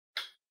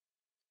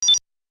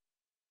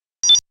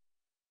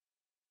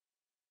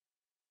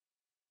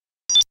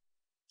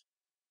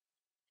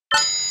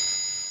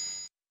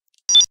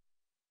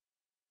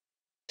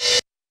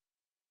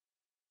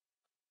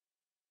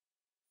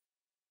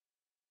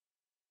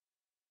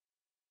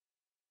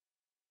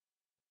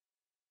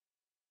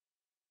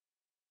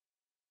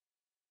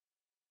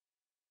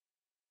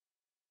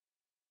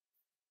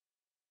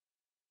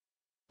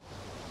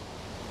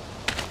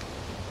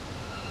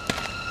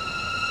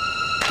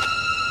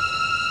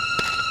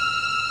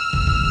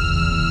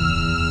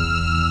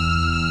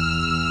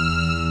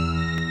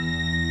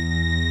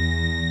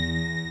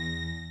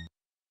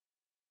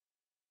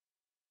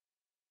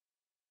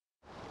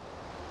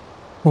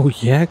Oh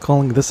yeah,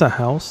 calling this a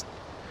house?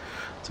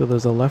 So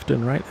there's a left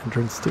and right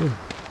entrance too.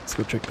 Let's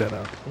go check that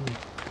out.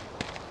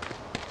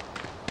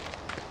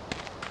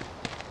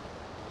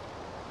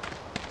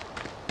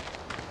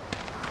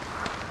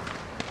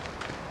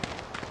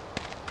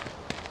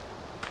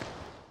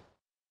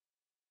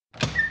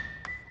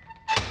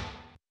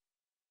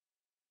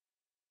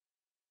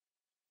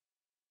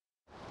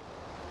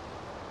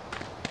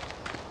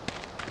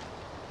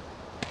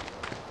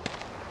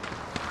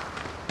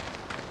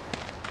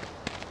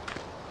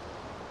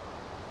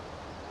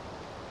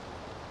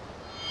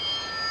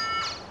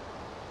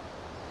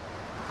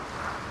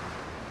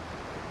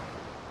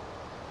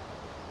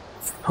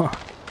 Huh.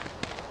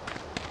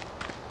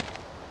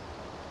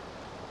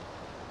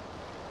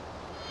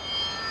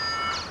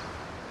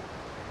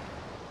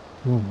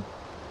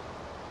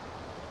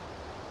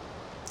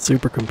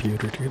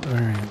 Supercomputer, dude.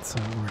 Alright, so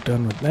we're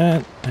done with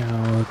that.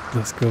 Now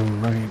let's go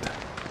right.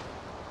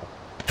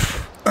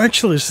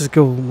 Actually, let's just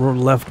go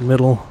left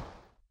middle.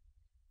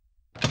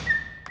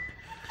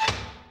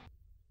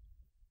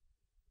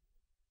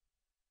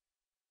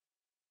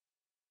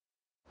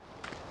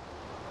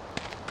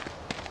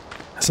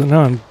 So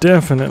now I'm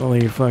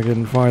definitely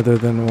fucking farther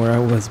than where I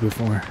was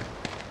before.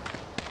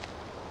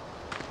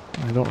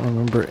 I don't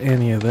remember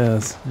any of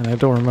this, and I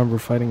don't remember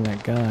fighting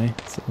that guy,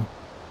 so...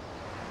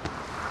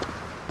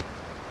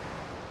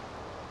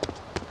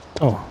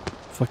 Oh,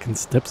 fucking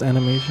steps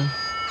animation.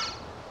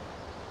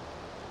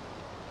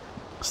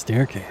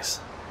 Staircase.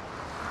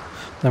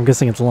 I'm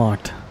guessing it's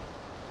locked.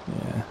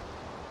 Yeah.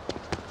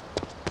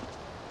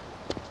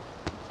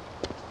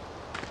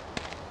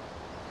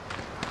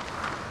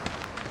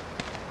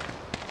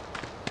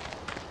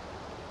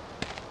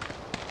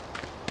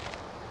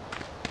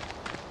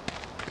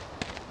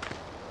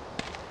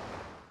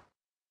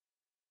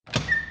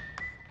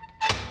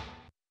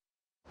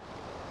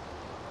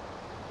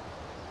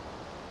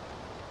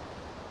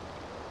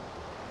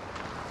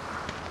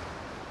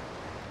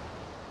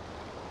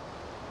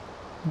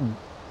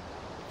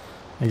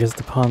 I guess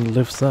the pond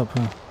lifts up,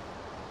 huh?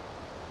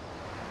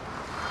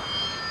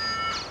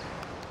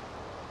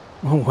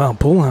 Oh wow,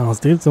 pool house,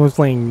 dude. Someone's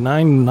playing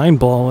nine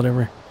ball,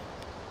 whatever.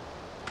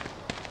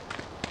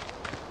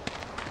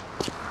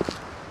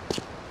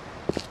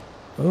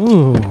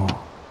 Ooh.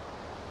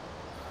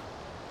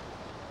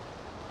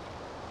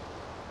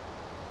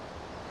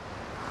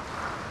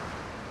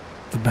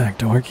 The back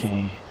door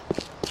key.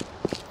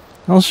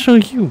 I'll show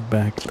you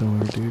back door,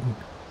 dude.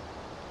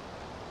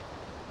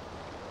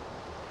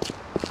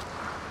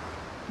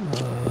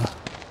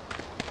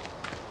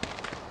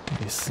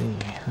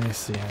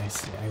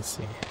 I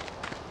see.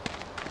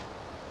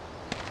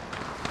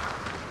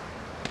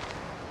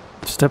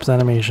 Steps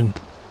animation.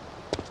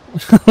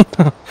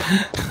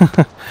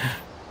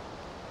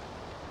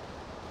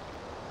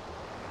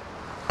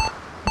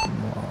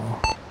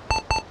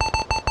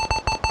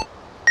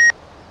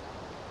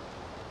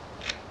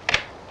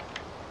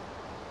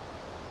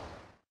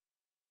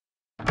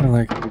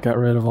 Like, we got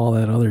rid of all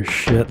that other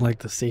shit, like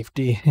the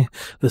safety,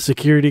 the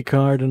security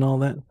card and all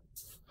that.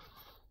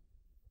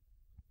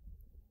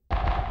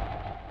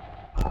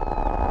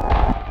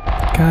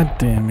 God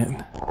damn it.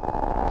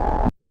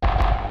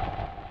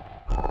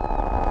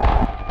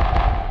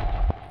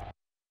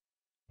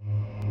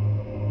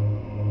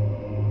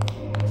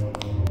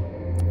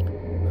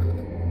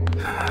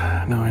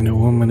 Now I know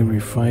who I'm gonna be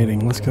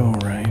fighting. Let's go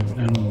right.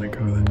 I don't want to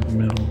go in the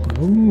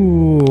middle.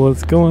 Ooh,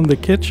 let's go in the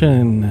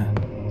kitchen.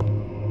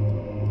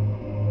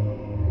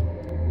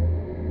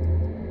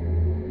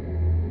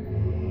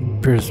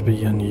 Appears to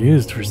be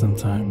unused for some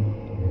time.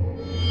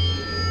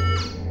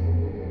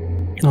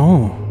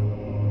 Oh.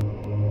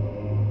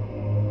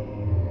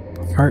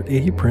 Art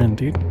apron,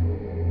 dude.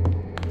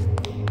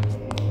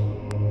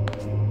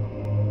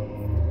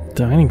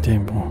 Dining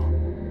table.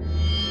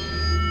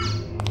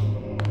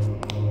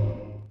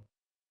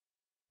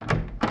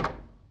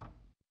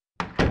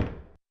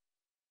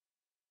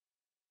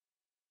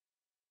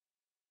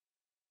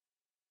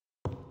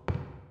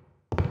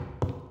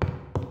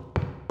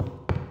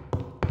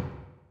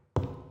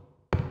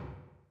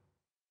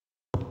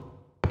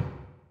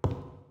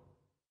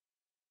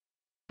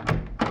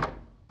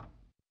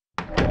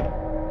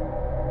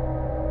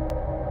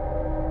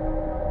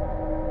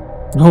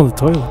 Oh, the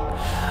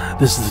toilet.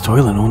 This is the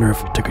toilet. I wonder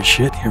if we took a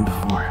shit here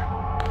before.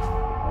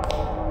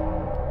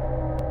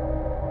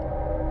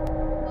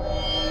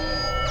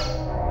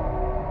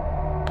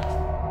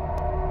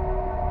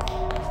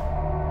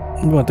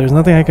 What, there's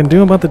nothing I can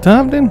do about the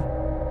top, then?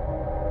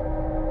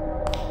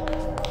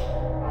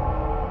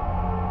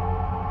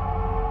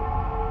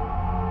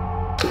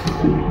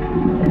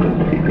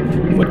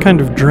 What kind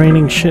of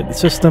draining shit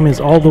system is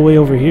all the way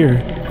over here?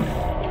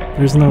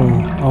 There's no...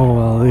 Oh,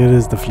 well, it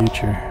is the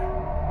future.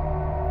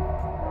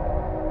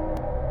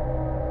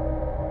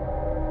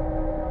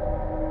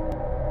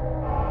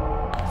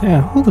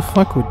 Yeah, who the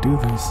fuck would do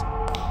this?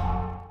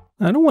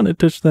 I don't want to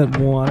touch that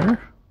water.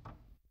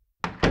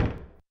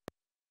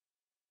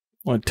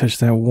 Want to touch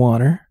that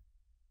water.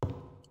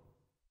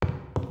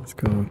 Let's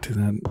go to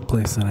that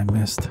place that I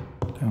missed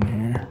down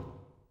here.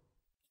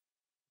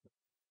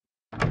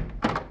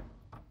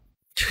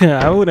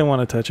 I wouldn't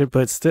want to touch it,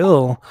 but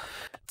still,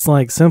 it's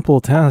like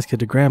simple task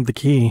to grab the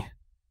key.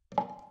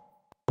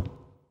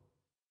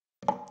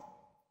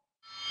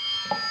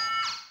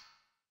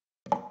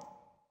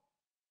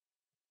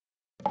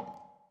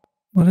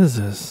 What is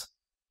this?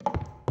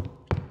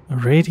 A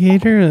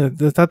radiator?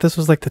 I thought this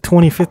was like the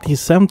 2050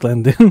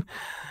 something, dude.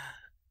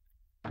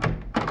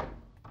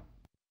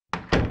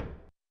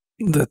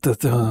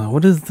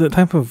 What is the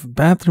type of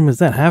bathroom is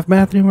that? Half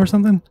bathroom or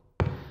something?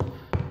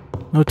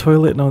 No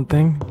toilet, no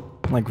thing?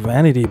 Like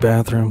vanity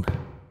bathroom.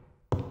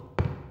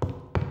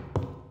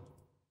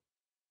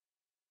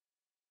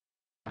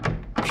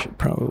 Should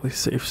probably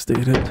safe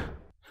state it.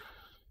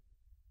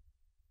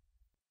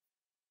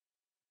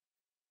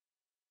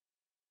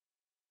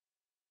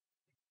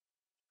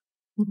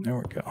 There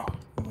we go.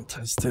 We'll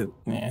test it.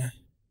 Yeah.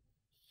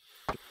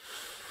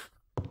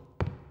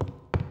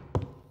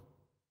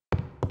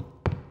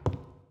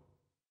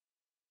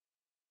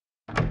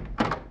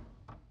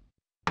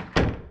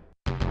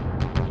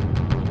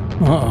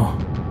 Uh-oh.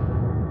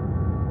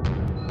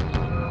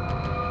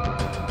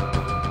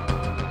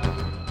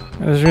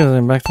 I just realized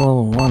I'm back to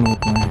level 1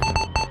 with my...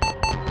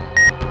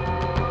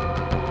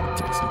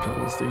 Take some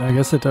pills, dude. I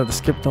guess I had to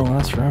skip the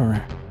last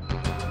forever.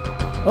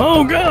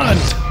 Oh, God!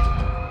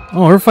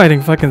 Oh, we're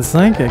fighting fucking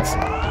psychics.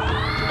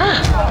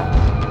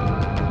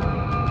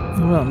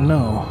 Well,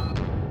 no.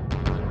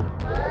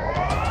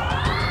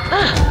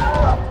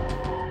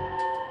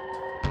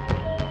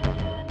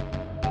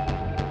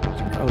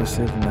 Should probably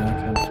save the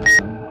back for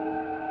some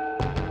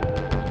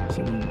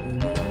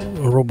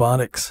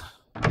robotics.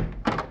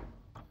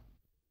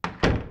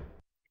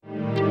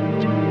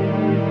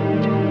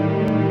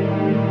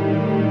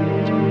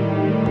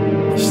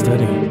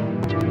 Study.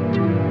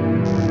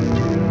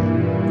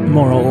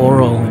 Moral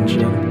oral and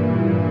shit.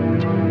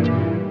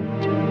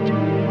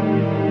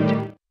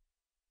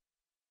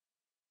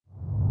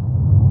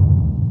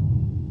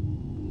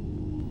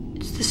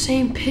 It's the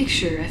same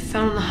picture I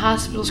found on the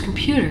hospital's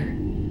computer.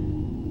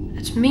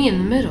 It's me in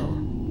the middle.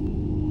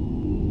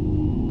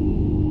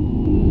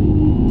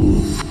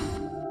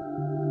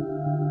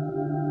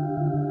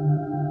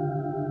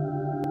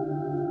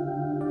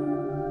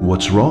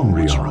 What's wrong,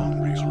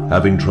 Rion?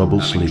 Having trouble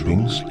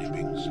sleeping?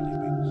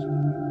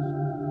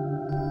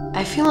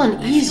 I feel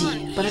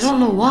uneasy, but I don't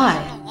know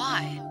why.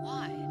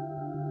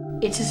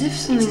 It's as if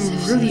something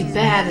really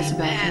bad is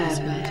about to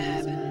happen.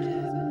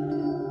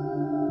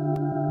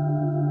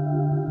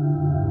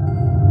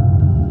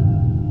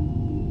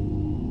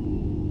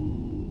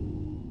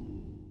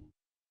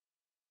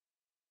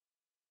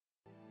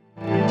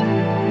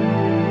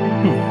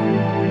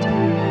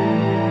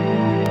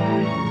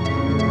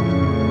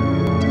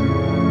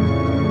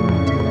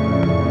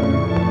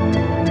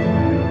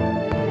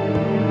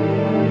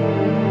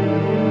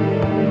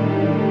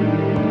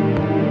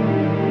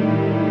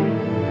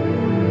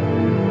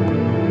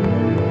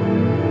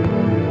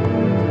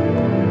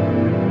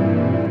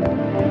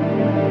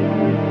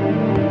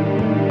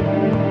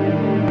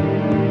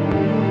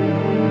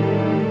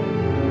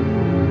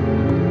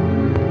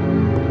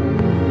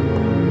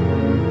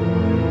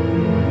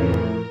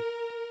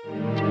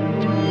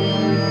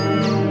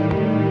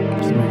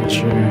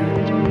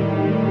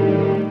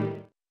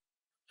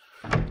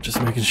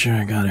 Just making sure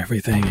I got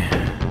everything.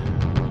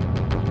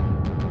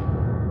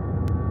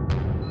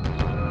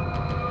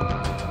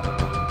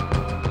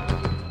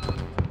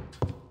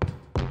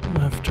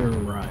 Left or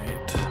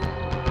right?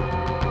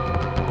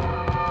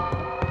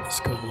 Let's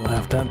go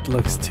left. That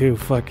looks too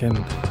fucking...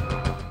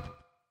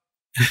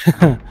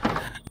 That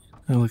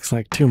looks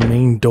like too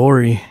main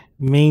doory.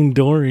 Main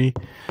doory.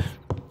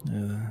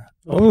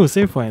 Oh,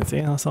 save point. See,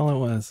 that's all it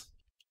was.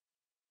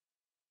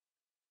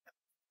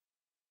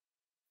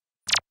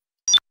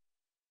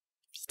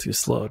 It's too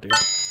slow, dude.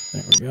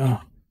 There we go.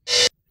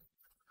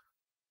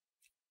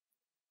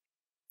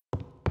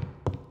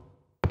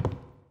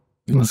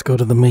 Let's go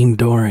to the main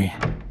doory.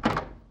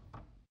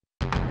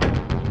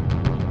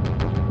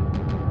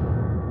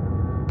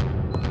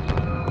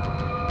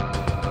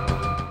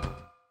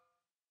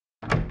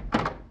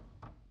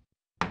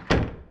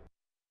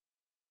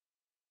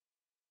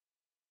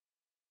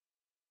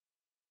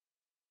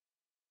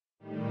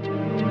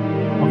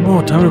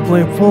 Oh, time to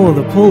play pool.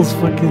 The pool's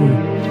fucking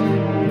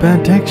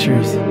bad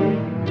textures.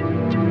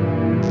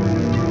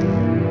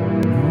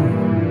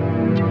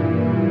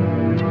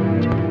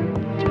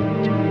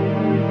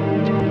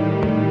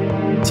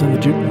 It's on the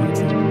jukebox.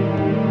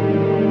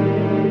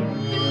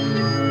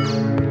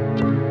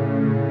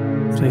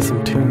 Play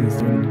some tunes,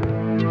 dude.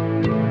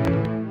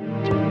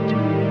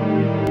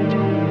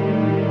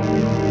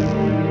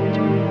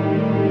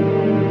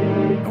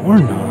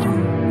 Doorknob.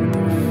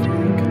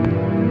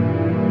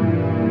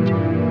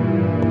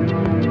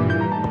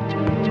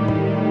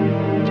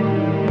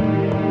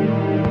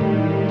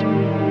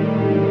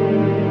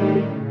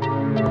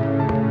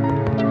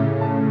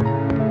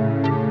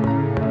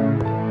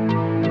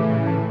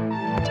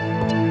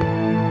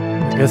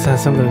 I guess it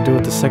has something to do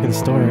with the second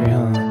story,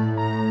 huh?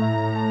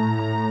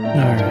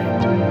 Alright.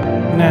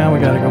 Now we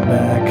gotta go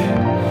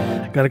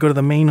back. Gotta go to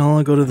the main hall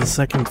and go to the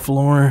second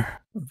floor.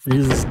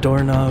 Use this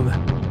doorknob.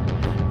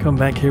 Come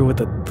back here with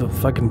the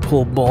fucking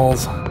pull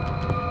balls.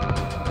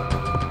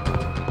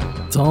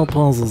 It's all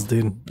puzzles,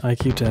 dude.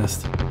 IQ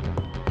test.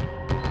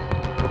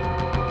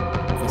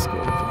 Let's go to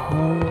the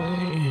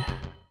hallway.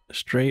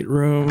 Straight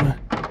room.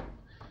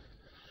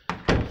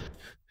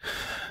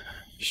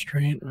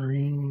 Straight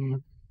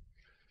room.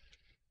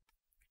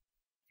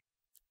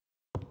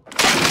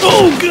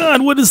 Oh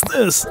god, what is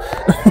this?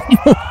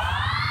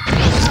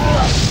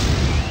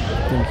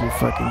 Think your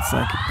fucking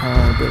psychic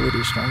power ability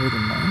is stronger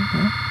than mine,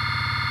 huh?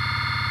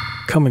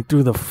 Coming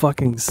through the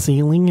fucking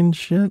ceiling and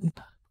shit.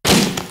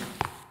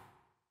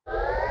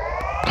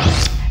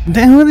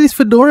 Damn, who are these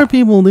fedora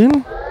people, dude?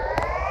 They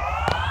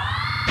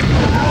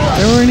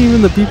weren't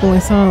even the people I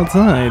saw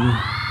outside.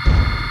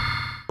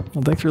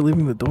 Well, thanks for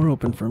leaving the door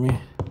open for me.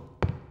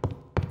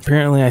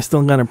 Apparently, I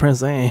still gotta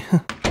press A.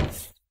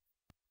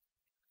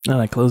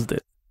 And I closed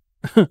it.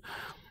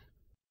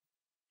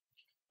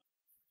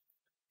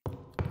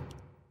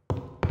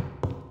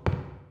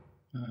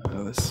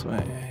 This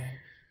way.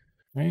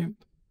 Right?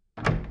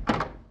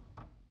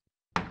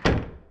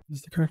 Is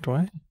this the correct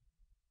way?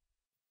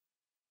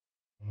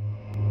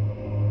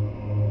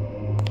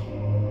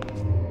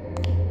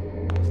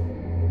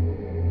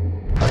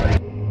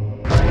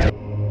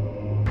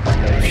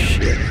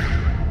 Shit.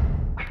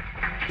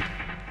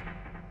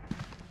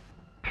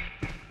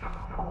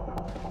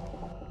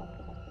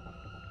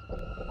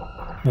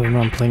 I don't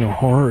know, I'm playing a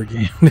horror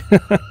game.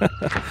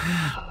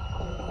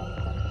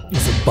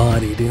 It's a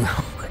body, dude.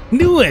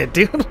 Knew it,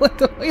 dude. What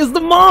the fuck is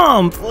the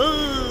mom? Fuck.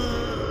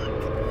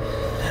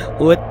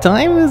 What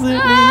time is it,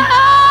 man?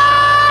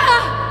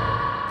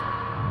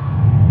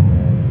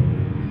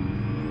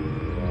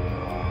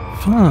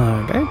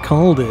 Fuck, I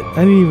called it.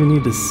 I didn't even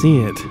need to see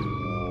it.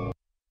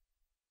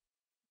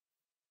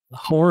 A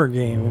horror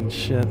game and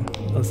shit.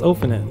 Let's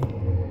open it.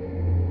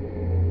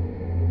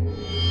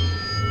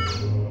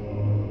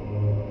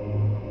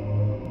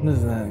 What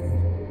is that?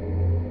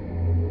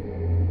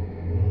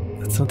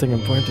 That's something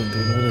important,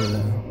 dude. What is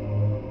that?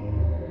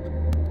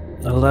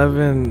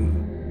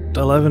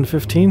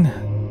 11:15?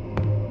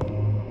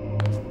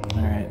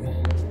 Alright.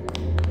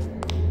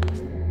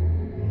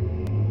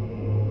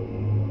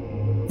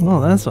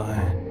 Oh, that's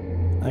why.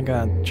 I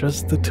got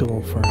just the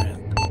tool for it.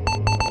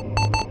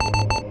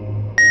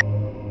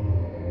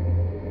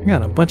 I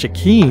got a bunch of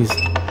keys.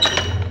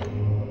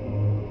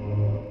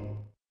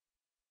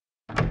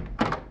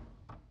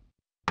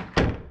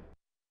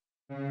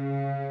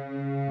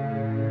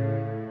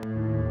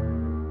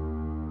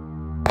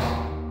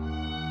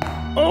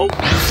 Oh,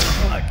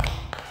 fuck.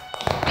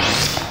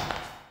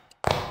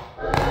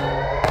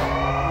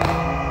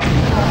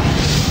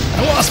 I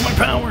lost my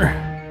power.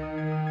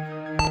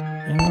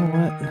 You know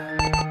what?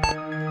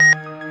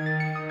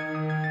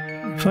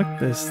 Fuck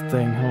this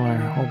thing.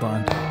 Hold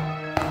on.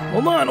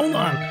 Hold on.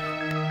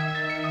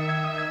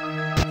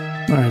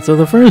 Alright, so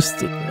the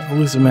first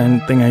Elusive Man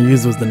thing I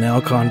used was the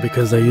Nalcon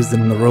because I used it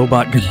in the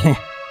robot game.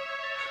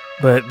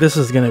 But this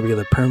is going to be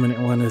the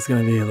permanent one. It's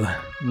going to be the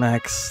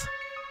max...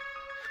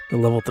 the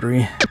level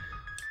 3.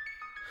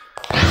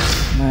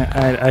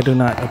 I do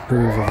not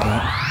approve of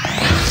that.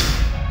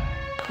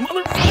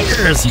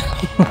 Motherfuckers!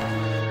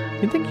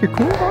 You think you're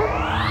cool,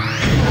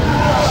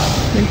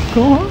 huh? Think you're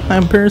cool, huh?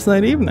 I'm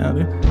Parasite Eve now,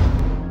 dude.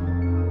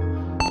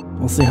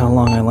 We'll see how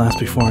long I last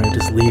before I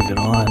just leave it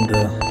on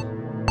to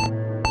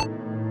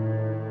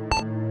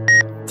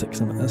take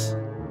some of this.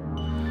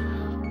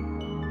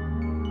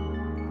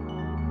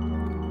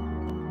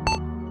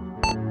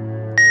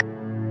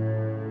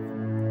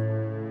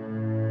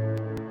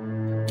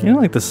 You know,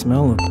 like the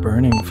smell of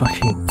burning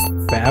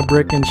fucking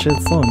fabric and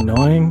shit, so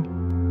annoying.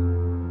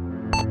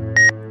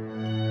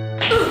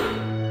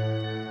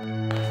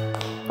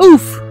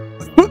 Oof!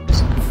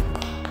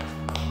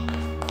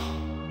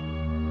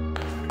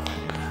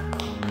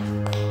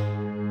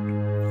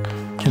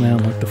 Can I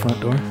unlock the front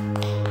door?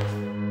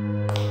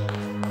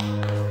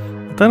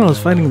 I thought I was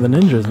fighting the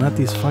ninjas, not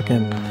these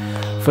fucking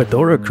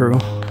Fedora crew.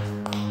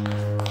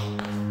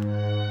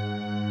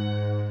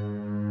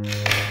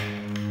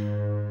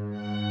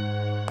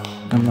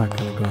 I'm not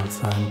gonna go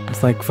outside.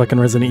 It's like fucking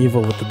Resident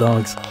Evil with the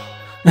dogs.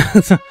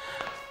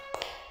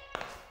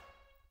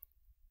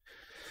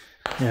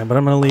 Yeah, but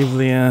I'm gonna leave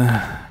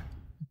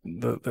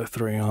the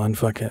 3 on.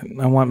 Fuck it.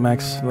 I want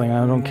max. Like,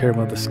 I don't care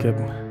about the skip.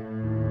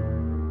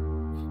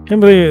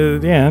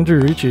 Yeah,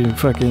 Andrew Ricci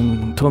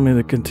fucking told me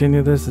to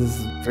continue this. This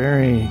is a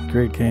very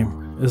great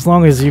game. As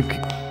long as you.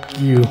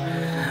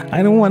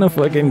 I don't want to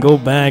fucking go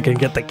back and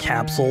get the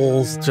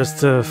capsules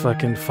just to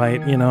fucking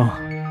fight, you know.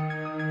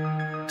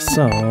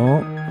 So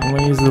I'm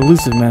gonna use the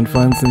Elusive Man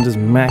funds and just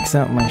max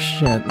out my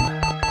shit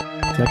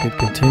so I could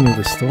continue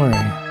the story.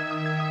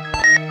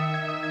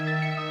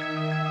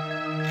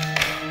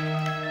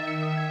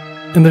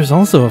 And there's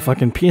also a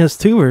fucking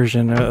PS2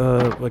 version,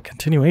 a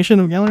continuation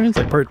of Galerians,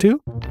 like part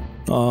 2.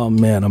 Oh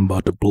man, I'm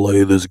about to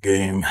play this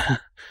game.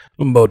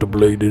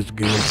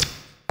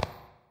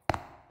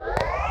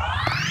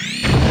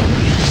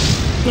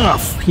 Oh,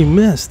 he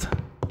missed.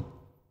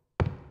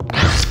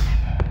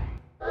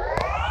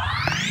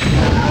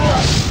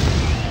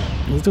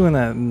 He's doing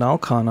that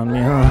Nalcon on me,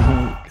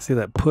 huh? You can see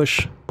that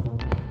push.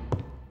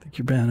 Think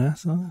you're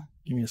badass, huh?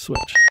 Give me a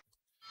switch.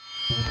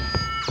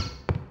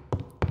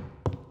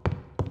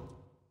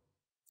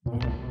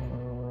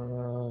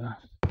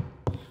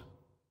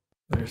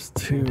 There's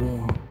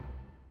 2.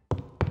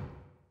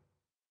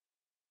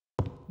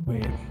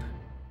 Wait.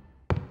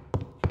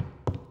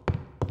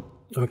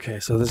 Okay,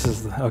 so this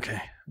is the...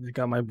 Okay, I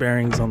got my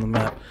bearings on the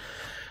map.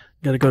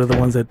 Gotta go to the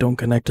ones that don't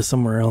connect to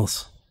somewhere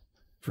else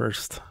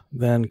first,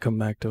 then come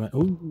back to it.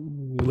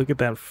 Ooh, look at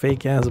that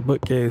fake-ass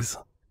bookcase.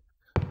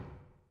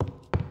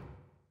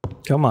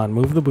 Come on,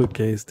 move the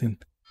bookcase,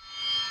 dude.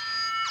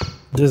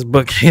 This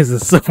bookcase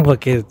is so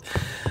fucking...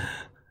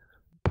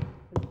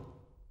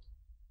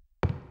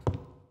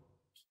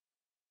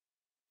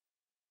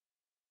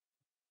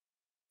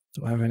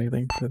 Do I have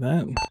anything for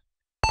that?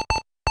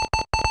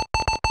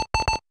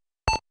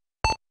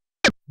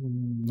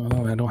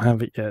 No, I don't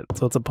have it yet.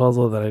 So it's a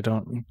puzzle that I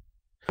don't...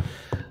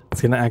 It's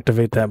gonna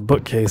activate that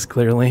bookcase,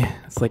 clearly.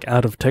 It's like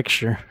out of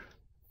texture.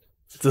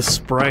 It's a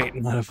sprite,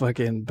 not a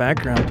fucking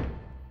background.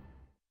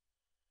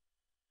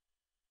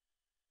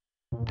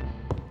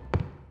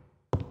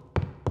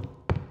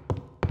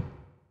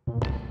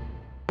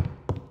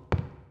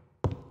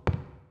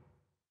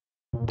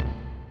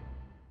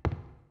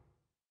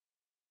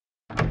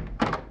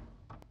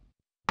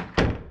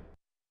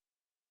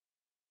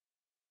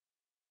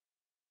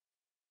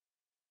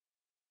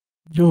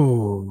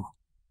 Yo.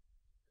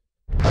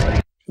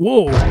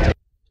 Whoa.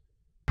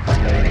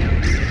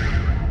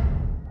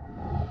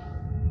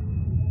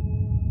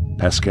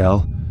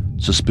 Pascal,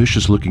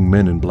 suspicious-looking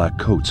men in black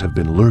coats have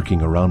been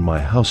lurking around my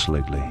house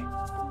lately.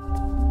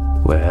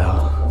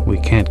 Well, we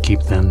can't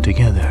keep them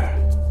together.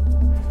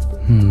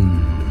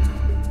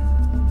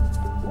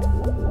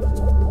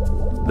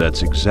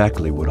 That's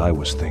exactly what I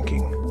was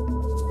thinking.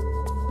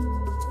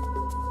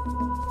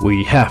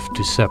 We have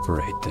to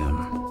separate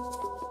them.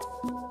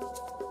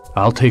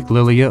 I'll take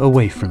Lilia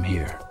away from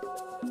here.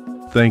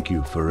 Thank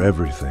you for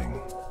everything.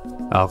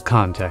 I'll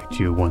contact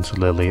you once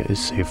Lilia is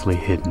safely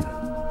hidden.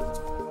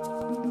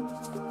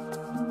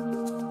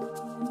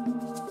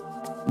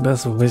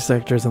 Best voice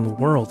actors in the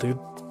world, dude.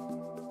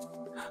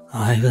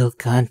 I will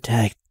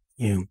contact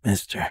you,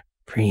 Mr.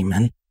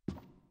 Freeman.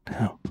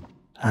 No,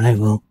 I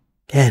will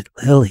get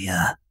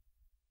Lilia,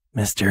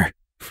 Mr.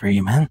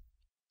 Freeman.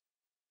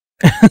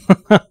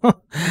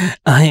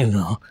 I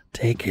will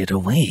take it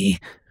away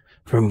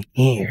from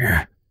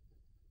here.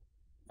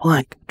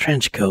 Black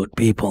trench coat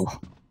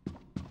people.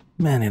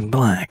 Men in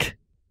black.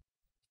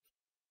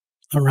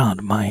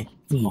 Around my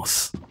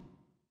house.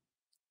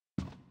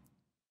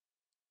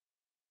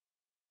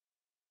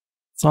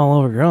 It's all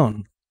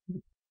overgrown.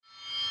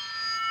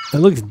 It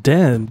looks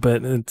dead,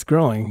 but it's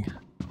growing.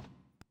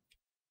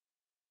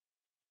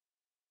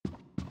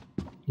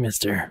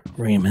 Mr.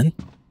 Freeman.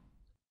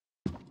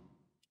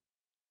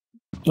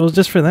 It was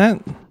just for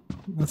that?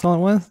 That's all it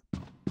was?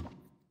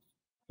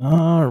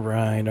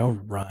 Alright,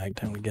 alright.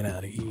 Time to get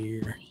out of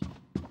here.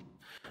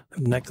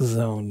 Next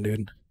zone,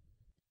 dude.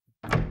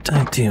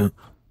 Time to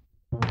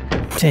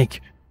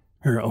take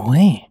her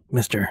away,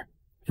 Mr.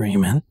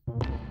 Freeman.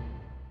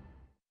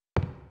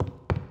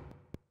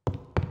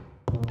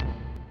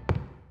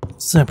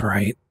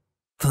 Separate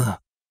the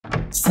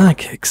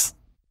sidekicks.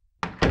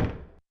 I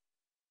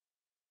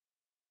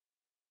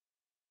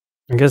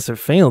guess it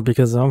failed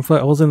because I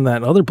was in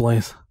that other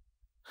place.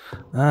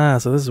 Ah,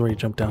 so this is where you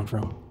jumped down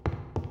from.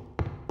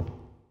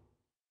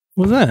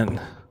 What was that?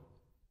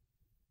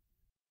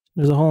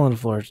 There's a hole in the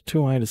floor. It's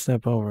too high to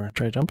step over.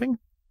 Try jumping?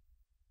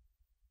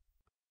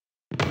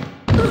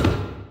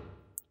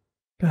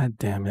 God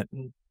damn it.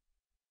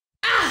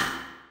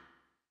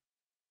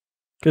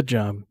 Good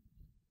job.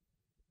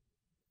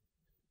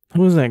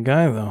 Who was that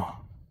guy, though?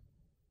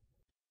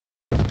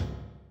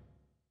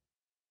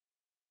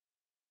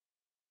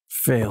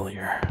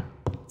 Failure.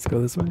 Let's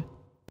go this way.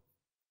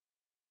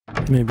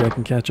 Maybe I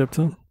can catch up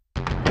to him.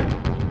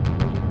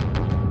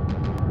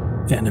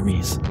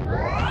 Enemies.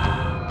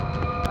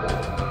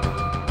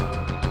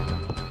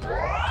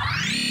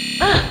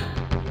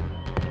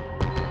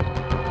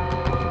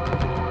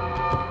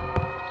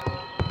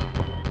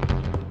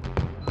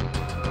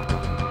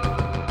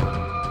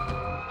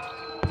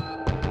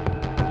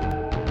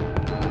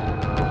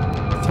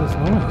 What's this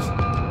noise?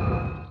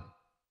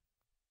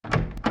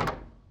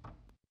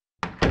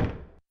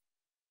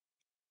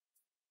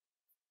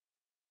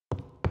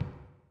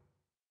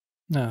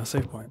 No,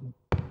 save point.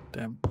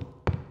 Damn.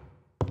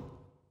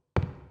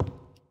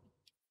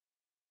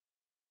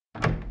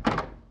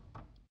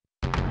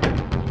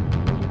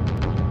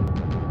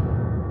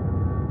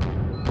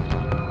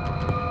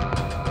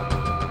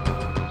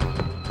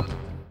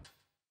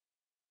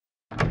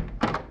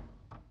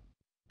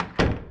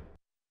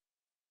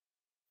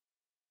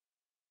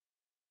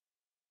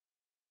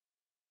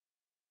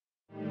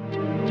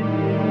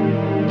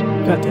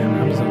 God damn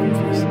it, I'm so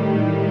confused.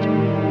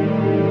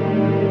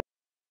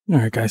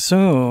 Alright guys,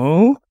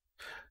 so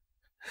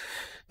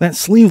that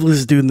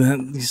sleeveless dude that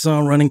you saw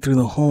running through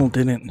the hole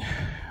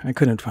I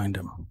couldn't find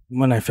him.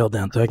 when I fell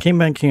down. So I came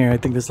back here. I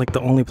think this is like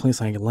the only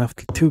place I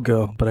left to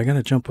go, but I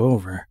gotta jump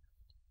over.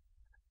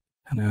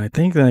 And I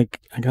think like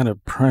I gotta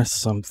press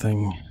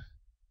something.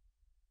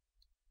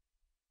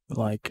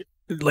 Like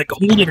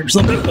hold it or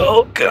something.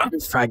 Oh god.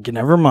 Fuck,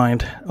 never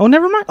mind. Oh,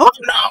 never mind. Oh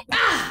no.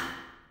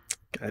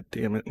 God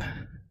damn it.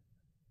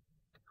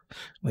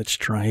 Let's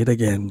try it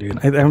again, dude.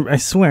 I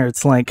swear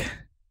it's like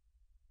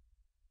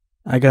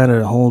I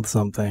gotta hold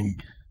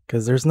something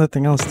because there's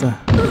nothing else to.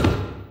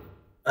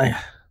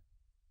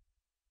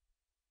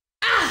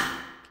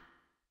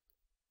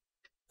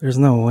 There's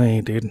no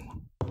way, dude.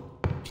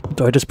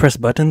 Do I just press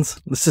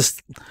buttons? Let's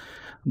just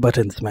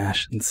button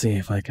smash and see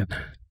if I can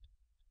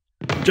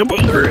jump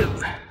over it.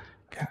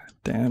 God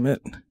damn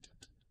it.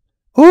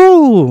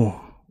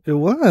 Oh, it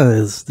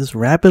was. Just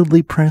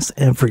rapidly press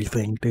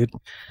everything, dude.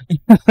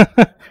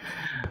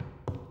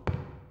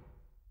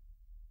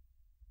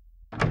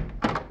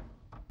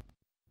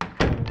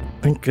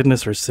 Thank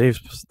goodness for save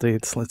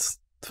states. Let's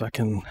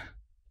fucking...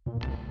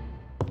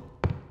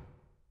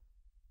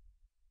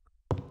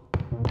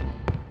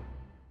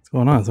 What's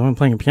going on? Is someone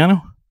playing a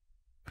piano?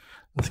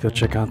 Let's go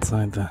check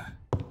outside the...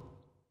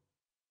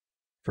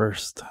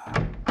 First.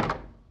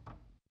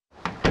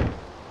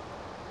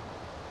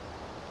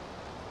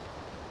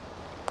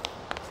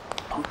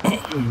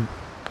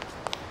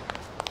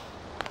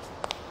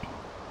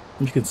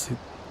 You can see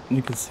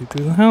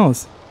through the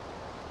house.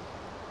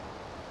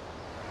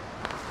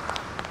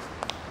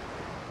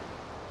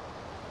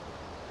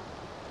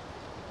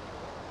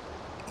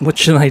 What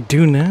should I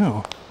do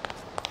now?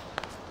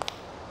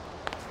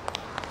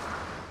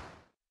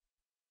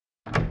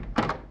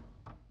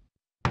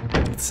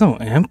 It's so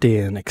empty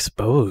and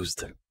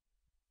exposed.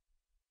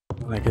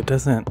 Like it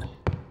doesn't...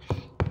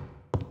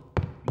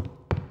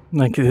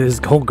 Like his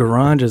whole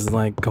garage is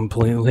like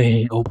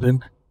completely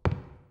open.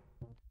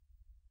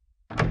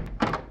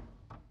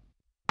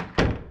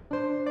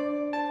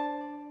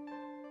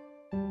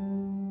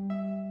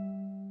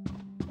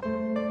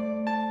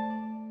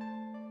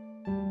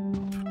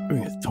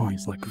 These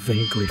toys look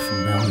vaguely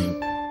familiar.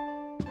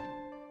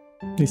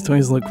 These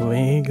toys look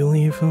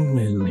vaguely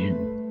familiar.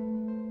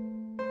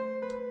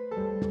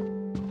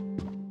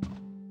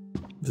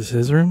 Is this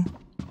his room?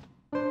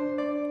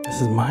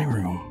 This is my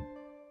room.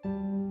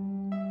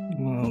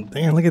 Oh,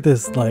 damn, look at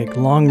this, like,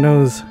 long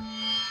nose.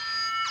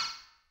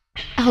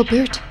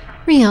 Albert,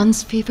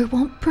 Rion's fever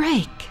won't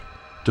break.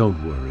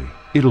 Don't worry.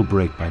 It'll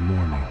break by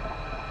morning.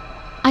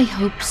 I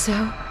hope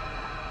so.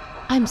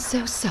 I'm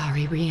so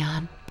sorry,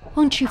 Rion.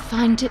 Won't you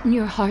find it in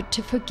your heart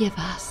to forgive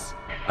us?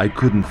 I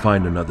couldn't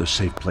find another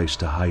safe place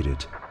to hide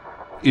it.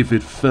 If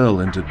it fell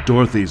into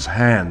Dorothy's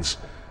hands...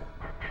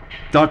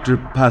 Dr.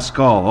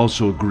 Pascal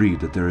also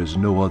agreed that there is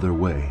no other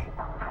way.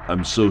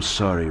 I'm so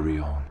sorry,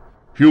 Rion.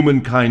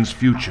 Humankind's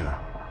future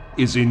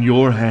is in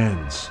your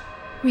hands.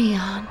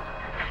 Rion,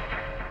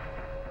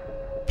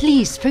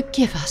 please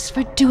forgive us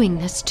for doing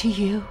this to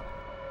you.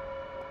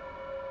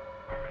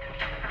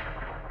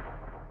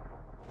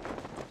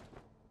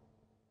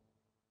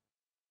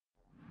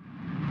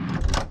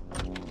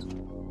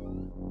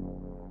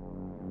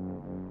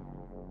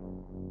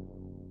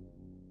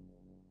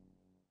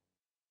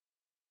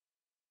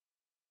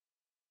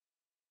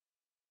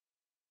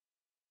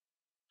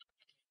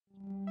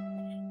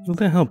 Who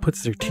the hell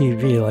puts their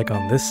TV like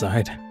on this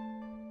side?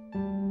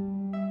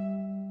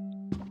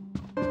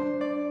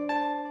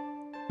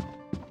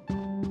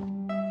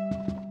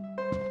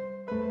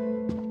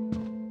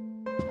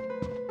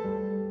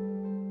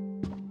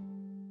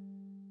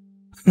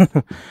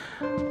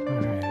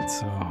 Alright,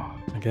 so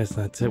I guess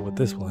that's it with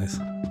this place.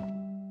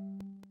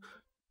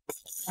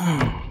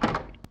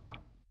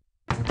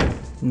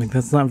 Like,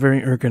 that's not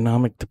very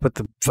ergonomic to put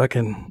the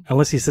fucking...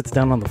 Unless he sits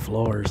down on the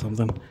floor or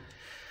something.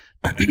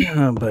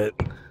 But...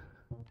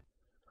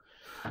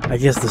 I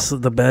guess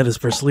the bed is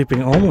for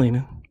sleeping only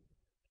now.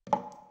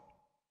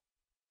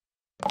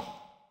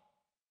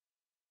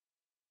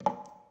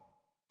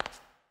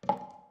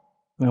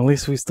 At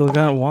least we still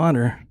got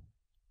water.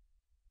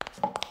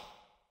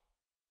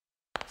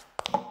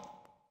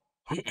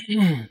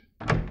 I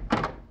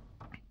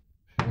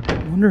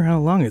wonder how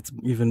long it's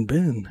even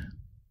been.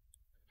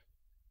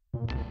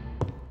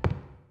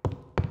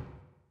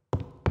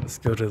 Let's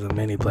go to the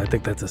mini play. I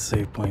think that's a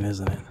save point,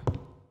 isn't it?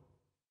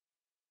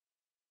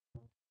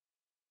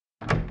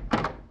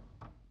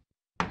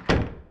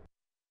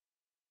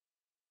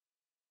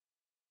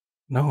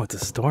 No, it's a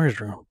storage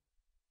room.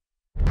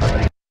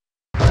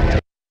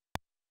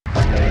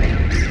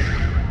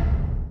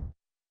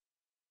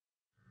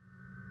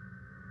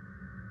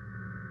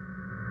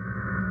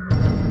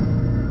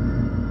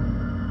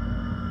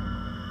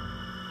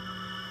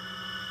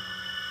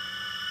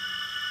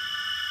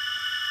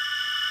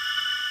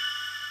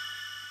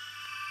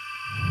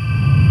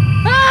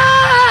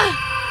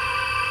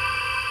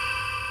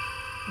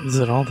 Is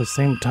it all the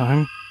same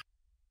time?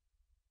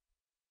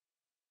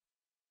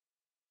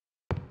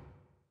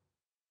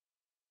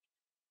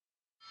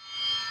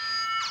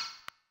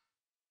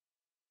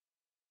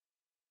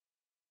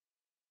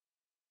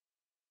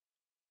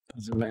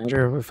 Does it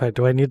matter if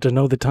do I need to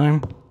know the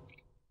time?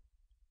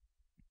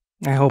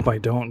 I hope I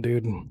don't,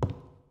 dude.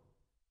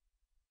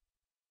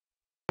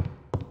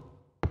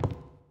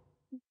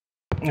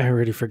 I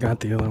already forgot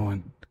the other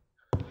one.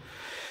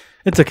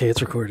 It's okay,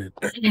 it's recorded.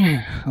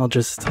 I'll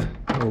just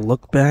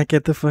look back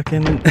at the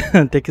fucking...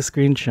 take a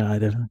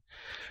screenshot if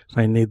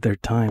I need their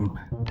time.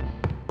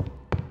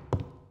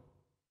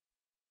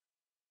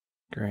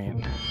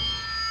 Great.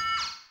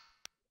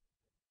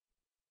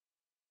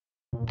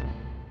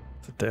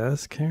 The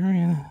desk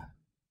area?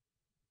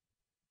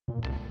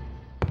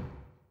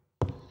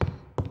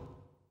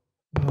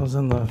 I was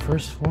on the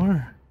first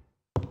floor?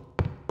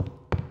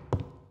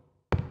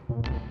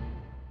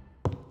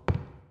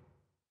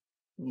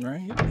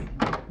 Right?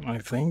 I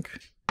think.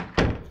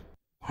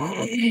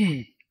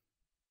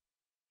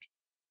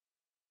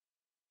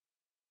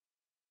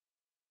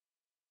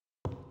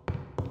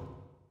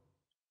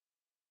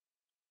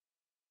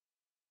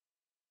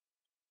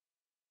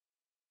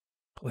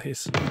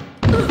 Place.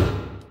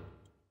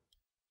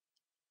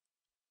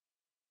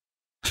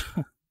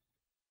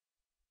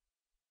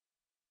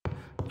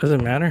 Does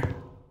it matter?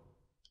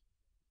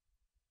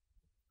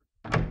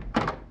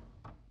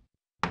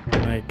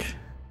 Like,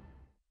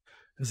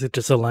 is it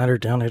just a ladder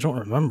down? I don't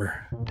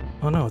remember.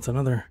 Oh no, it's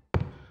another.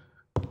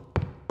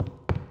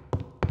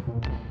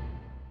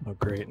 Oh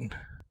great.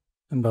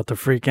 I'm about to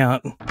freak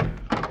out.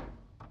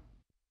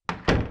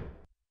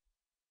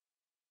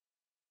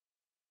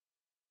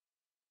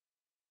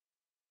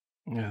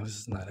 Yeah, this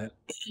is not it.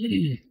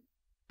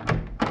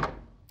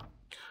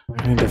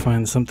 I need to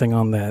find something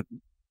on that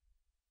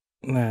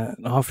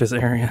office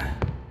area.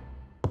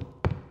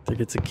 To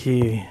get a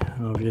key,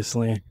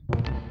 obviously.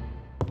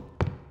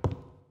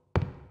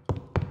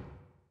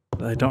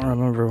 But I don't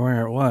remember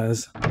where it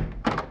was.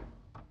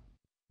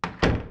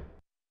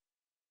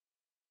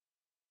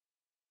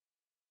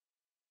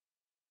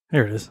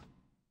 Here it is.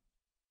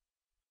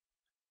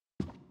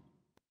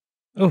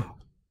 Oh.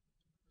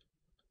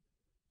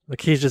 The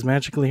key's just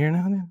magically here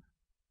now, then?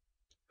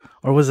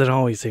 Or was it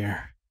always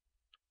here?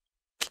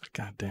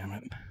 God damn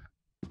it.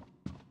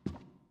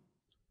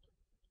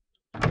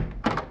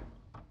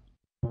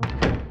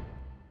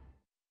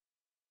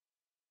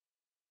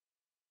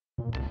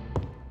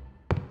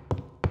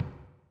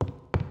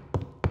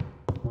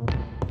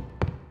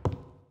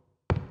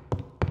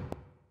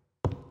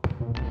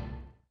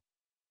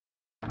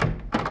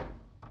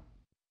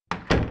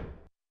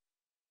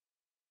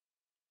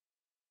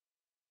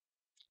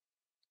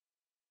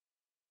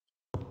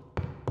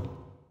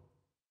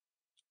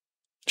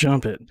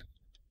 Jump it.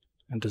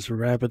 And just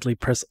rapidly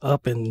press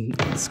up and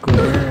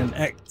square and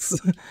X.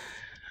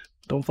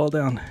 Don't fall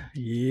down.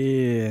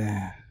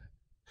 Yeah.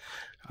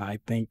 I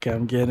think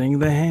I'm getting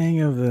the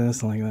hang of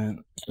this like that.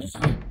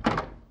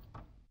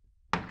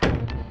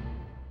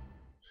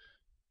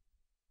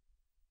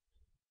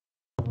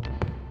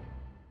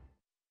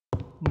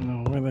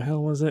 No, where the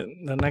hell was it?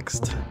 The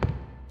next...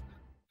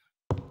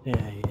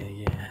 Yeah.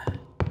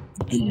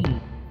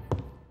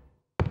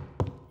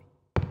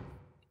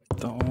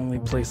 The only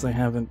place I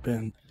haven't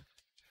been.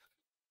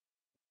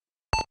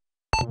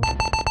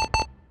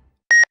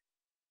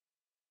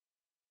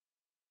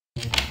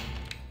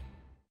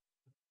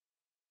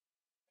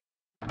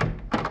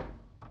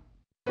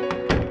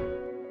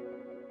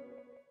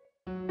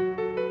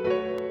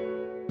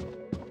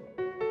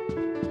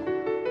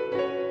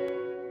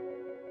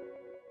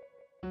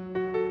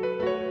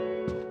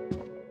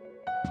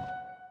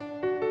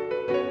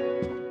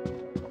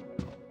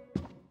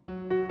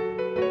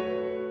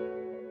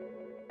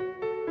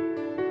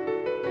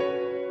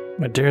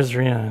 My dearest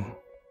Rion,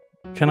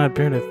 cannot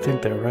bear to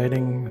think that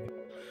writing...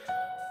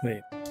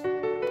 Wait.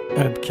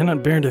 I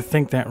cannot bear to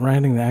think that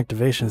writing the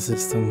activation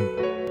system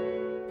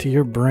to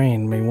your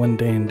brain may one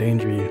day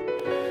endanger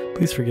you.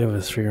 Please forgive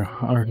us for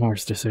our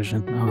harsh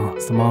decision. Oh,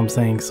 it's the mom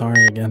saying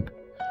sorry again.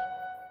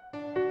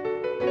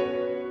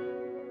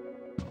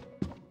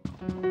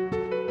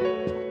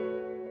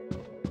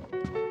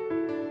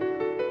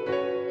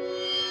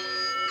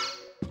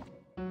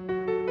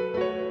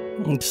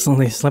 Just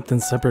only slept in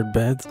separate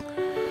beds.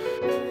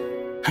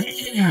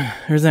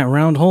 There's that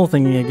round hole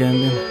thingy again,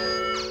 dude.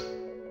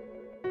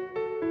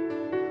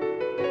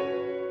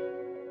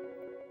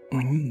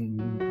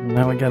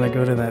 Now we gotta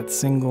go to that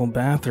single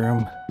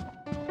bathroom,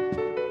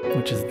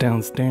 which is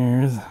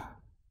downstairs.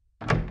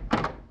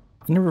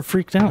 Never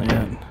freaked out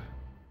yet.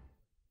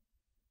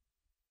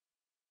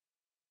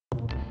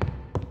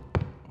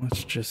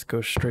 Let's just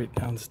go straight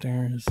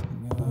downstairs.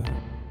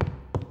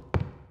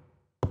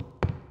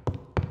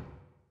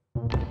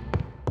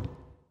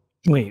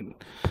 Wait,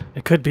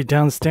 it could be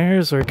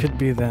downstairs or it could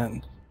be that.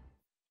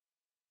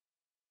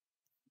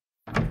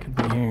 It could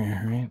be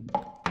here, right?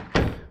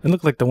 It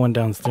looked like the one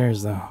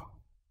downstairs though.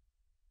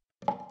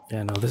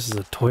 Yeah, no, this is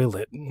a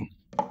toilet.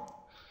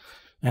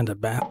 And a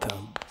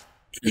bathtub.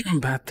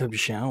 Bathtub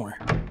shower.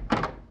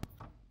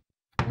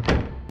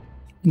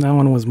 That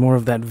one was more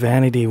of that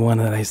vanity one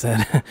that I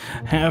said.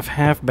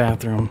 Half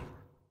bathroom.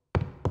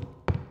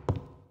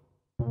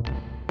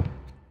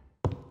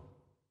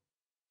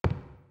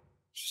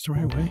 Just the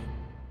right way.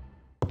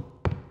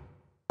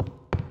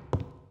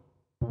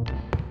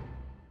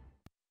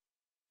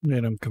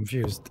 Wait, I'm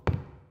confused.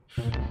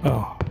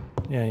 Oh,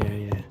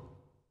 yeah.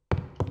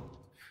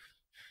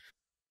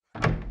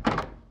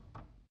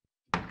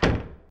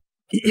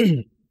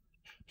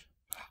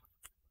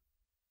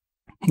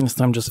 This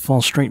time just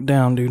fall straight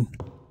down, dude.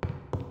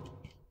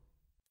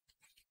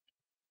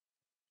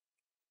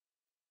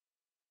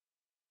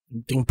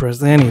 Don't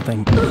press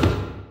anything.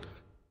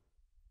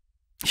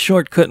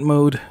 Shortcut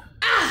mode.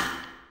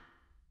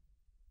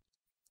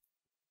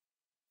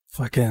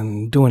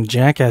 Fucking doing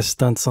jackass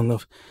stunts on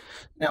the...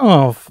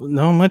 Oh,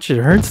 how much it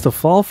hurts to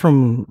fall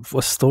from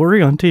a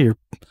story onto your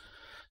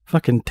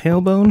fucking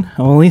tailbone?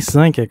 Oh, at least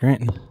psychic,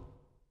 right?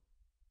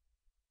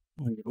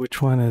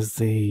 Which one is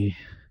the...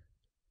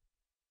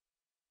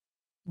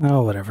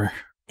 Oh, whatever.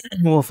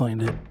 We'll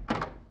find it.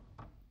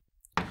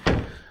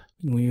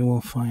 We will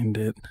find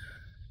it.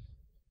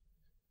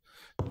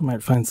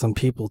 Might find some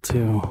people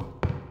too.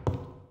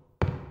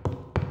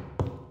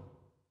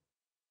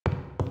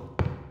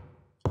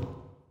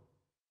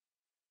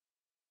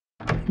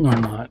 Or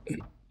not.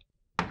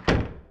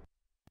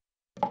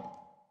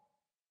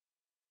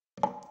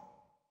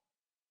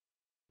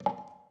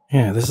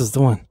 Yeah, this is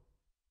the one.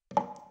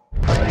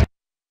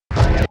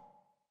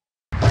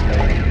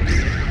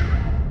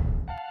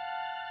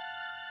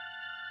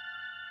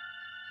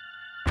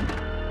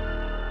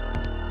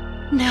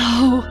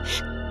 No,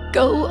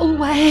 go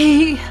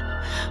away.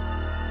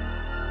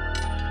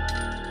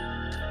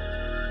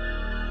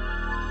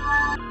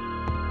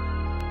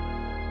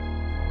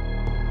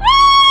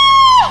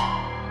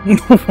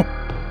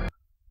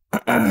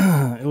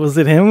 Was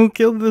it him who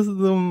killed the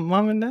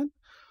mom and dad?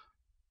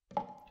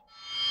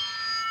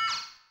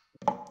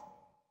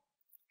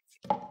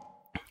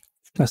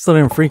 I still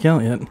didn't freak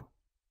out yet.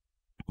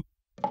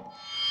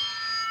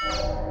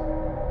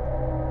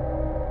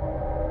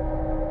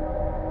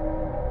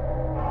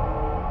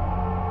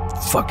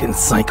 Fucking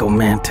psycho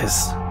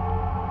mantis.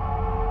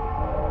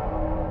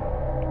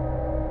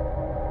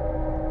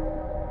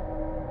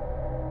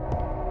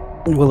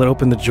 Will it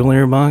open the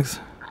jewelry box?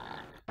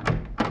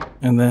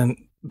 And then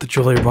the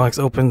jewelry box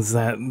opens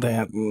that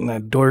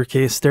door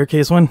case,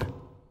 staircase one.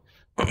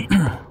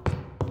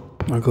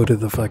 I'll go to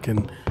the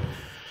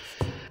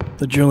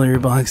jewelry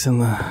box in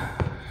the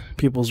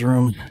people's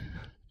room.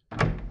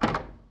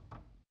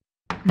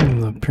 In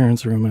the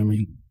parents' room, I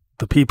mean.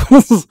 The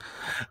people's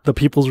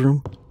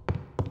room.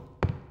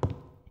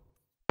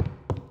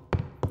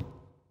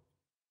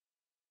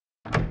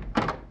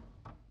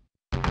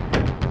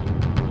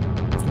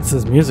 It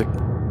says music.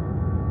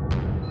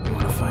 You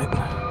wanna fight?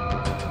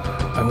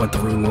 I went the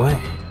wrong way.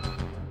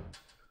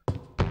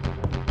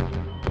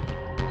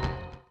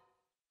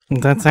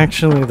 That's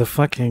actually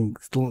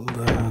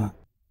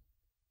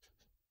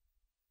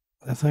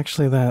that's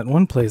actually that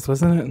one place,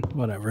 wasn't it?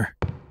 Whatever.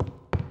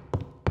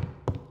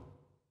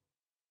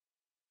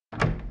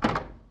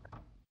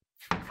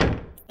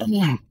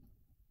 I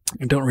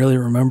don't really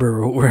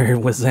remember where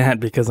it was at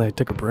because I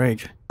took a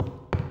break.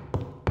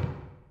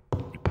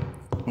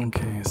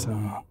 Okay,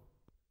 so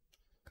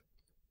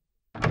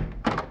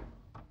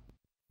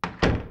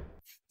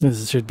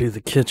this should be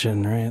the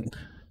kitchen, right?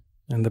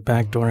 And the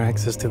back door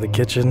access to the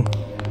kitchen.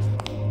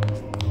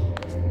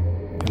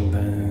 And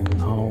then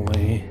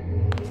hallway.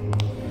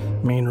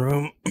 Main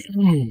room.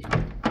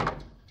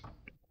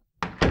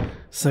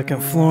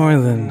 Second floor,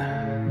 then...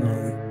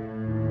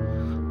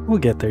 we'll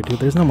get there, dude.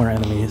 There's no more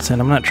enemies,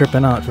 and I'm not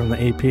tripping out from the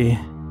AP.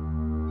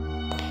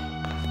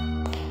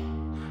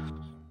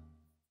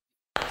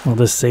 I'll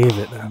just save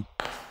it.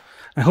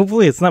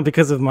 Hopefully it's not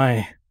because of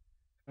my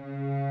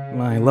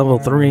level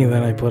 3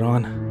 that I put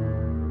on.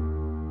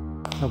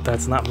 Hope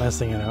that's not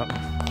messing it up.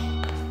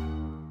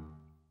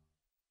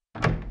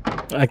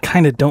 I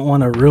kind of don't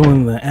want to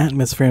ruin the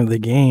atmosphere of the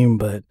game,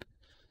 but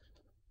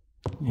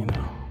you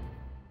know,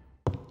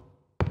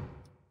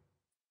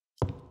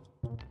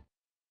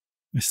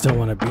 I still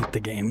want to beat the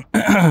game.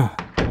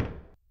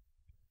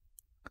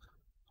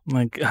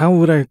 Like, how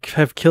would I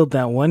have killed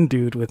that one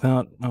dude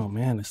without... Oh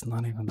man, it's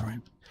not even the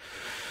right...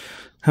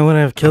 How would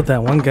I have killed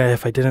that one guy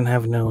if I didn't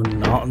have no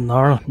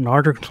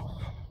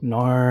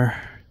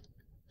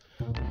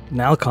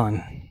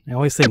Nalcon? I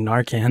always say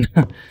Narcan.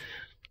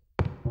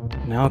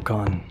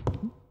 Nalcon.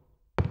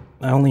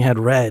 I only had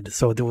red,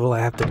 so will I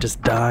have to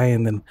just die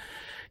and then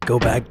go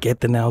back,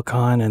 get the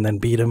Nalcon, and then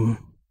beat him?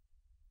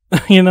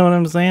 You know what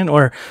I'm saying?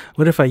 Or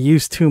what if I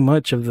use too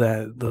much of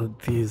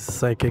these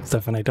psychic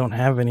stuff and I don't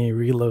have any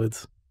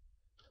reloads?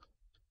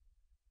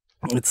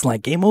 It's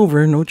like game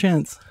over, no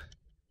chance.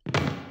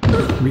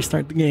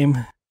 Restart the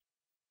game.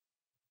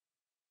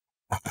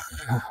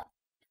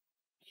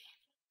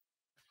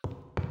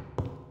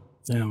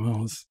 Yeah,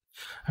 well,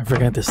 I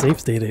forgot to save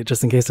state it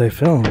just in case I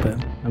fell,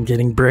 but I'm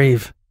getting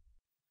brave.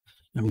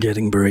 I'm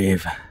getting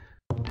brave.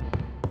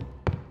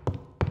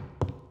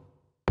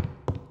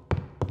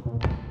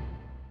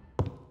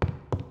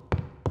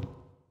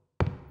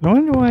 I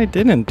wonder why I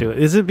didn't do it.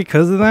 Is it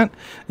because of that?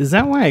 Is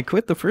that why I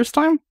quit the first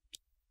time?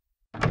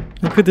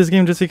 I quit this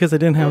game just because I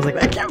didn't have... I was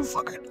like, I can't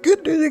fucking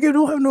get it. I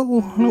don't have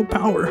no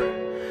power.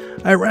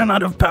 I ran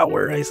out of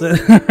power, I said.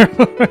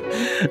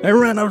 I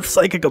ran out of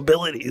psychic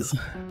abilities.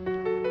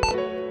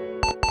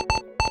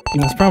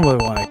 That's probably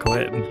why I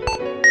quit.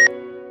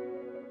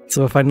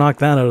 So if I knock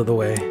that out of the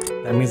way,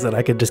 that means that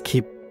I could just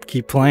keep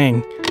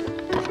playing.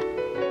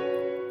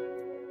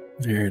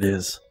 There it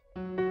is.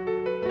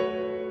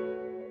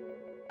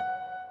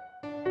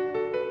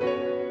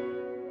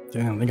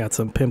 Damn, they got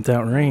some pimped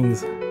out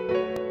rings.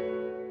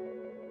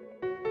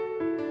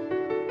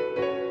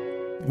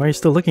 Why are you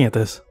still looking at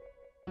this?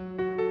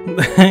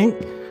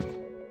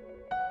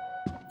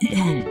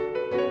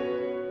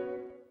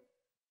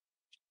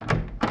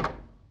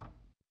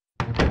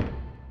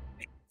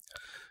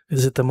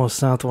 Is it the most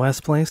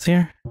southwest place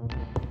here?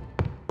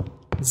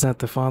 Is that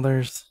the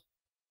father's?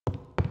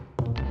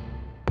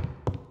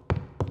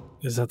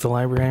 Is that the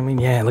library? I mean,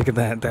 yeah, look at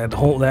that. That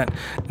whole, the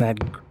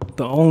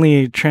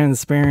only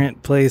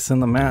transparent place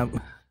in the map.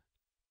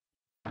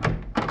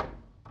 That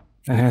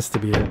has to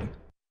be it.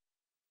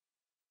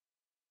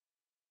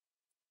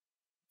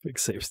 Big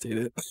safe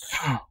state.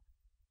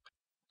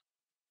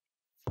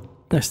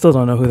 I still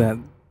don't know who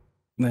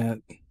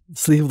that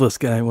sleeveless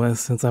guy was,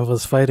 since I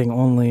was fighting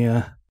only,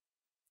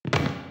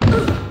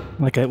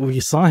 we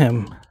saw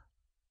him.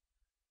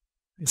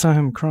 We saw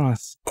him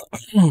cross.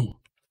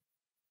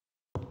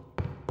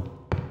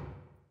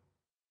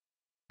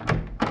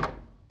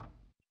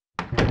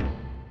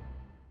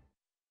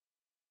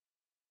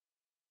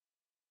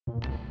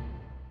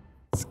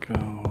 Let's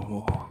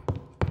go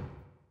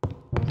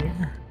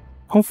here.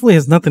 Hopefully it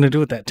has nothing to do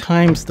with that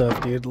time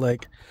stuff, dude.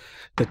 Like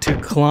the 2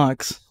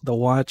 clocks, the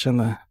watch and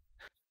the...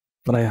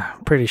 But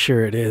I'm pretty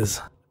sure it is.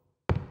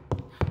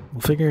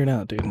 We'll figure it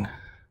out, dude.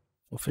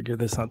 We'll figure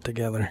this out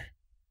together.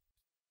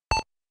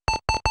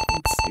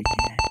 Let's see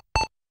here.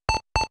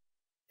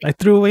 I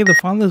threw away the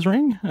father's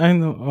ring? I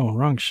know. Oh,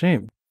 wrong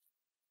shape.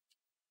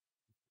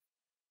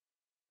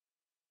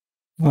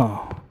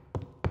 Oh.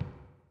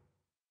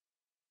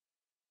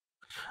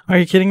 Are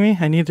you kidding me?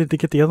 I needed to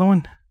get the other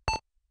one?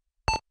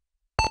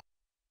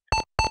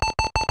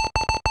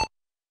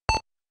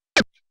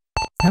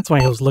 That's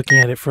why I was looking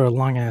at it for a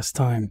long ass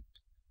time.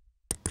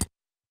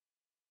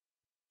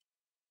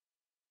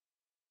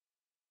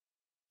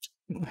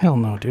 Hell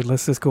no, dude.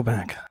 Let's just go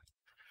back.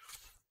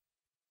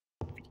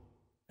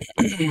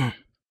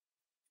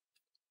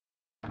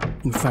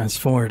 Fast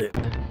forward it.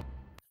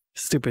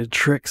 Stupid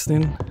tricks,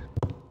 dude.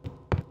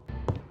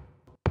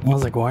 I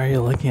was like, why are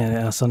you looking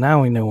at it? So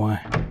now we know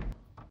why.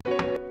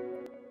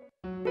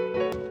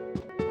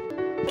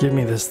 Give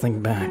me this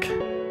thing back.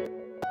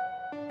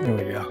 There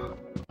we go.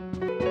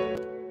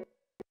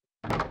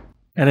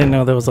 I didn't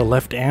know there was a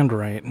left and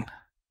right.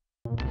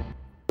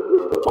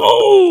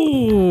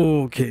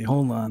 Oh, okay,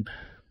 hold on.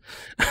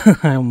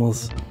 I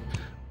almost...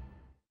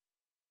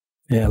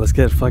 Yeah, let's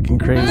get fucking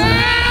crazy.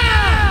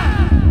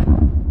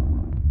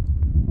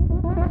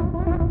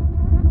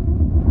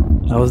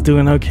 I was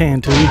doing okay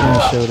until you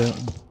guys showed up.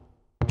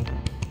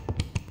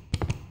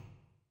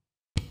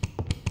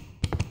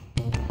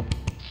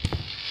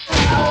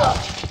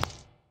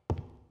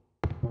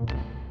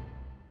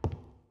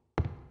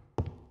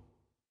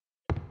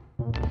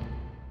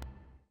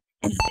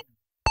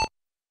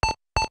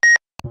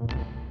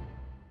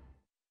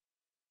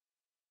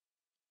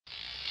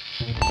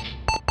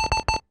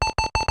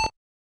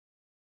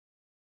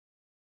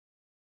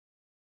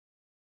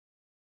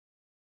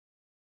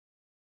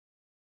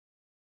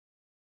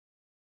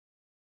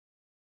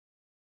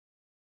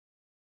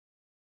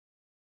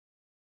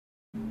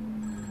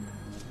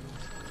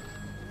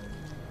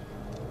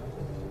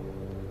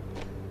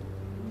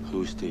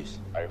 Who's this?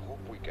 I hope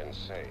we can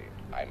say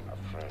I'm a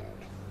friend.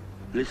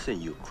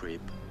 Listen, you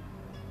creep.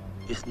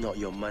 It's not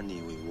your money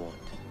we want.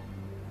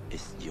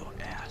 It's your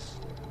ass.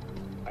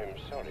 I'm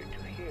sorry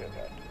to hear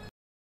that.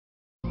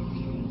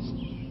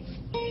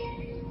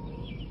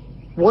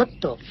 What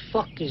the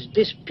fuck is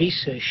this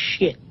piece of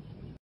shit?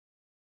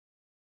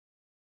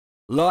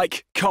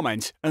 Like,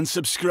 comment, and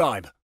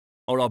subscribe,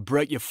 or I'll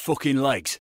break your fucking legs.